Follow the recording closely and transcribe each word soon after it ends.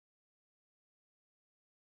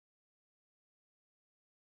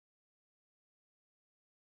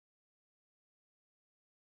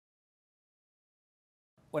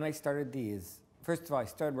when I started these, first of all, I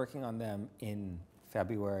started working on them in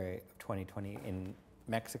February of 2020 in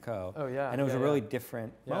Mexico. Oh yeah. And it was a really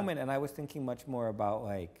different moment, and I was thinking much more about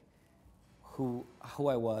like who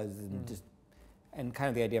I was, and just and kind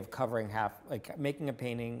of the idea of covering half, like making a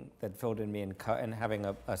painting that filled in me and having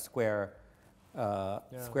a square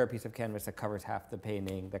square piece of canvas that covers half the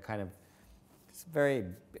painting. That kind of, it's very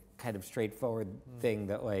kind of straightforward thing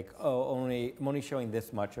that like, oh, I'm only showing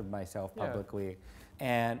this much of myself publicly.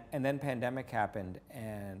 And then pandemic happened,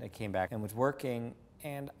 and I came back and was working,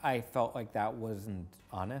 and I felt like that wasn't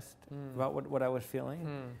honest about what I was feeling.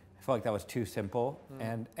 I felt like that was too simple,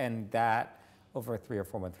 and that over a 3 or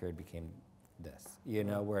 4 month period became this, you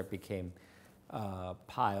know, where it became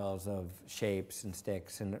piles of shapes and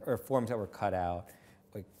sticks or forms that were cut out.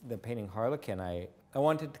 Like the painting Harlequin, I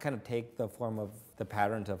wanted to kind of take the form of the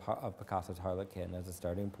patterns of Picasso's Harlequin as a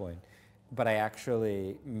starting point, but I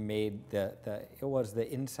actually made it was the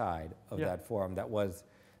inside of that form that was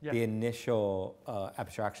the initial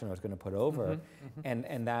abstraction I was going to put over,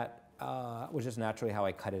 and that was just naturally how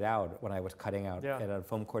I cut it out when I was cutting out at a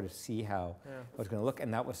foam core to see how it was going to look,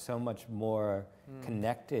 and that was so much more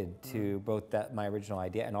connected to both my original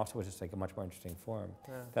idea, and also was just like a much more interesting form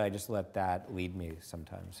that I just let that lead me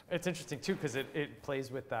sometimes. It's interesting too because it plays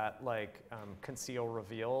with that like conceal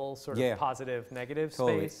reveal sort of positive negative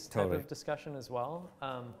space type of discussion as well.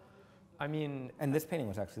 I mean, and this painting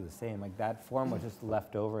was actually the same. Like that form was just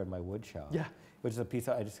left over in my wood shop. Yeah. Which is a piece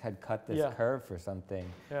I just had cut this curve for something.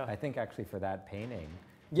 Yeah. I think actually for that painting.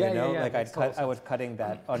 Yeah, you know, yeah, like I was cutting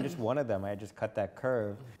that on just one of them. I had just cut that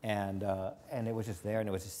curve, and it was just there, and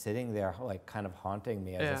it was just sitting there, like kind of haunting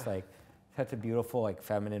me as just like such a beautiful like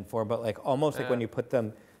feminine form, but like almost like when you put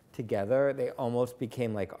them together, they almost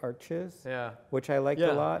became like arches. Yeah. Which I liked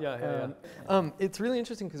a lot. It's really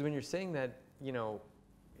interesting because when you're saying that, you know,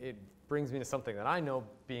 it brings me to something that I know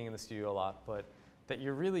being in the studio a lot, but that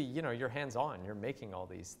you're really, you know, you're hands-on, you're making all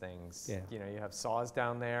these things. Yeah. You know, you have saws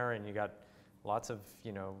down there and you got lots of,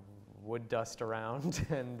 you know, wood dust around.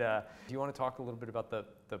 And do you want to talk a little bit about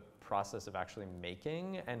the process of actually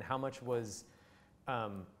making, and how much was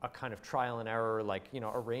a kind of trial and error, like, you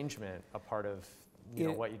know, arrangement a part of, you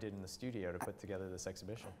know, what you did in the studio to put together this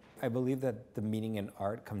exhibition? I believe that the meaning in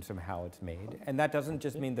art comes from how it's made. And that doesn't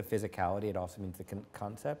just mean the physicality, it also means the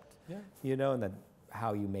concept, you know, and that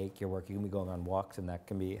how you make your work. You can be going on walks, and that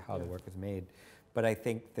can be how the work is made. But I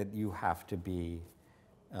think that you have to be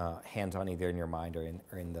hands-on either in your mind or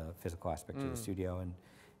in the physical aspect of the studio.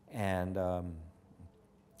 And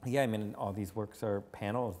yeah, I mean, all these works are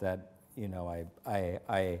panels that, you know,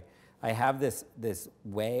 I have this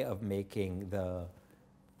way of making the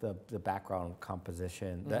background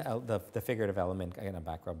composition, the figurative element, again, not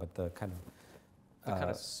background, but the kind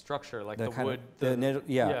of structure, like the wood. And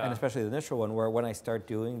especially the initial one, where when I start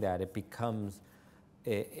doing that, it becomes,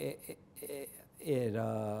 it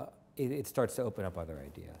starts to open up other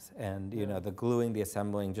ideas. And, you know, the gluing, the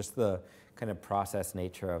assembling, just the kind of process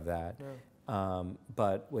nature of that.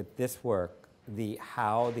 But with this work,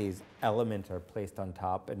 how these elements are placed on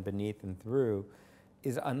top and beneath and through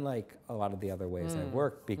is unlike a lot of the other ways I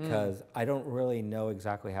work, because I don't really know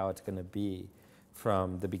exactly how it's going to be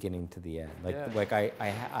from the beginning to the end. Like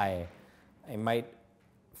I might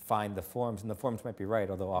find the forms, and the forms might be right,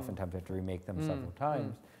 although oftentimes I have to remake them several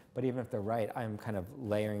times. But even if they're right, I'm kind of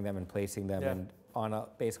layering them and placing them and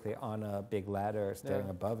basically on a big ladder, staring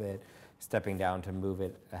above it, stepping down to move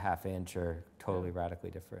it a half inch or totally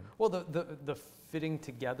radically different. Well, the fitting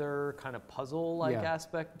together kind of puzzle-like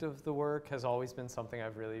aspect of the work has always been something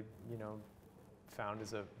I've really, you know, found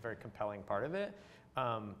is a very compelling part of it.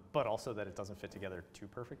 But also that it doesn't fit together too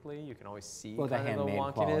perfectly. You can always see kind of the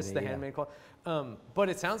wonkiness, the handmade quality. But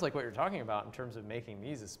it sounds like what you're talking about in terms of making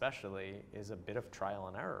these especially is a bit of trial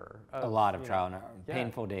and error. A lot of trial and error.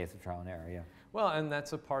 Painful days of trial and error, Well, and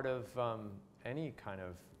that's a part of any kind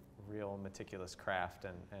of real meticulous craft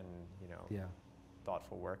and you know,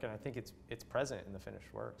 thoughtful work. And I think it's present in the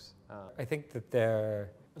finished works. I think that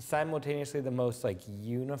they're simultaneously the most like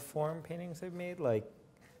uniform paintings I've made. Like,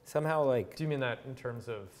 somehow, like... Do you mean that in terms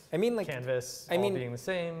of like, canvas all being the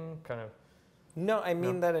same, kind of? No, I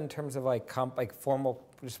mean that in terms of like formal,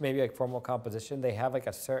 just maybe like formal composition. They have like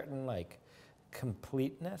a certain like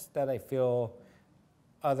completeness that I feel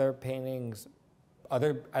other paintings, I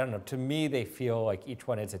don't know, to me they feel like each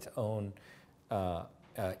one is its own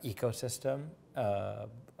ecosystem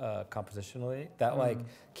compositionally that like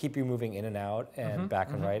keep you moving in and out and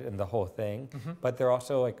back and right and the whole thing. But they're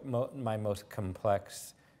also like my most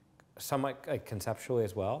complex, somewhat like conceptually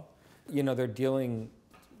as well. You know, they're dealing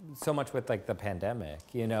so much with like the pandemic,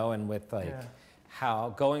 you know, and with like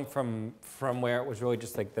how going from where it was really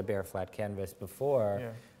just like the bare flat canvas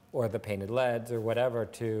before, or the painted leads or whatever,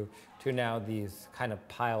 to now these kind of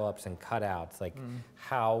pile-ups and cutouts, like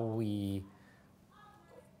how we,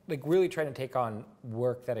 like really trying to take on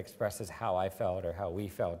work that expresses how I felt or how we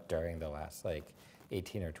felt during the last like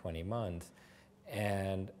 18 or 20 months.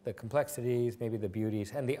 And the complexities, maybe the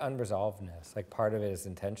beauties, and the unresolvedness. Like part of it is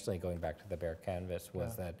intentionally going back to the bare canvas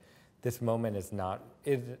was that this moment is not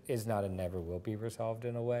and never will be resolved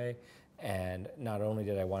in a way. And not only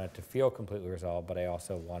did I want it to feel completely resolved, but I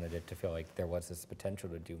also wanted it to feel like there was this potential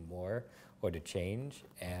to do more or to change.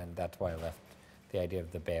 And that's why I left the idea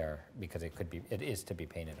of the bare, because it is to be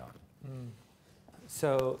painted on.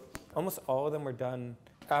 So almost all of them were done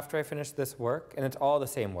after I finished this work, and it's all the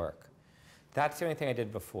same work. That's the only thing I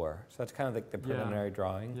did before. So that's kind of like the preliminary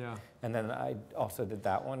drawing. Yeah. And then I also did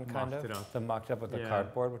that one mocked it up with the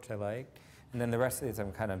cardboard, which I liked. And then the rest of these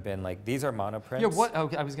have kind of been like, these are monoprints. Yeah, what?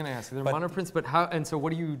 Okay, I was going to ask, they're monoprints, but how, and so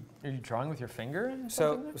what are you drawing with your finger?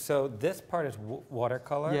 So this part is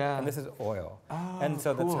watercolor, and this is oil. Oh, and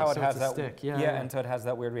so cool. That's how it has that, stick. And so it has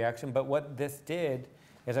that weird reaction. But what this did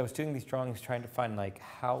is I was doing these drawings trying to find like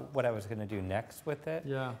what I was going to do next with it.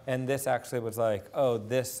 Yeah. And this actually was like,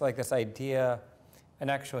 this idea,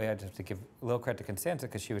 and actually I just have to give a little credit to Constanza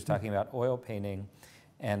because she was talking about oil painting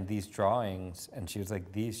and these drawings, and she was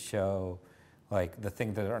like, these show like the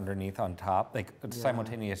things that are underneath on top, like a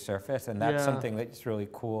simultaneous surface, and that's something that's really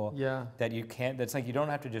cool. Yeah. That you can't, that's like, you don't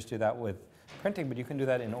have to just do that with printing, but you can do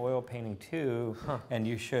that in oil painting too, and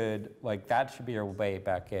you should, like, that should be your way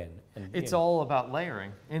back in. And, it's all about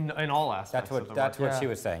layering in all aspects. That's what she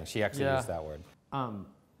was saying. She actually used that word.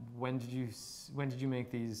 When did you make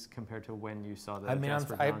these compared to when you saw the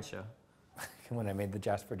Jasper John show? When I made the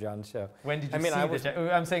Jasper John show. When did you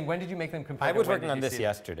I'm saying, when did you make them compared I was working on this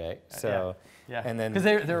yesterday, so. And then.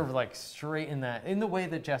 Because they're like straight in the way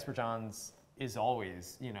that Jasper John's is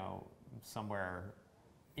always, somewhere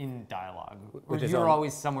in dialogue. Or you're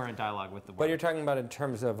always somewhere in dialogue with the work. But you're talking about in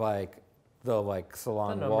terms of like the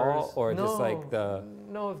salon wall, or just like the.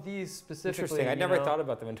 No, of these specifically. Interesting. I never thought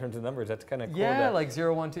about them in terms of numbers. That's kind of cool. Yeah, like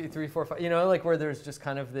 0, 1, 2, 3, 4, 5. Like where there's just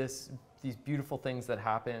kind of these beautiful things that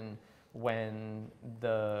happen when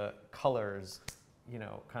the colors,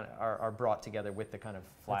 kind of are brought together with the kind of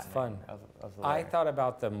flattening of the layer. I thought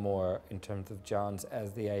about them more in terms of John's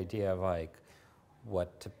as the idea of like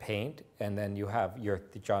what to paint, and then you have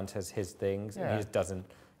John says his things, and he just doesn't.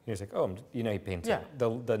 He's like, he paints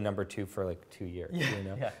the number 2 for like 2 years,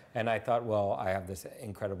 And I thought, well, I have this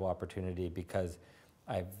incredible opportunity because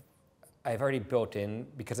I've already built in,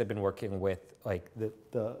 because I've been working with like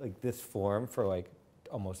this form for like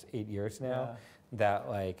almost 8 years now, that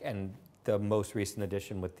like, and the most recent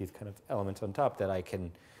edition with these kind of elements on top, that I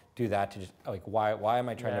can do that to just like, why am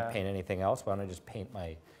I trying to paint anything else? Why don't I just paint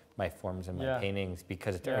my forms and my paintings,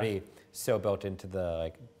 because it's already so built into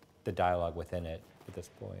the dialogue within it at this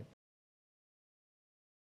point.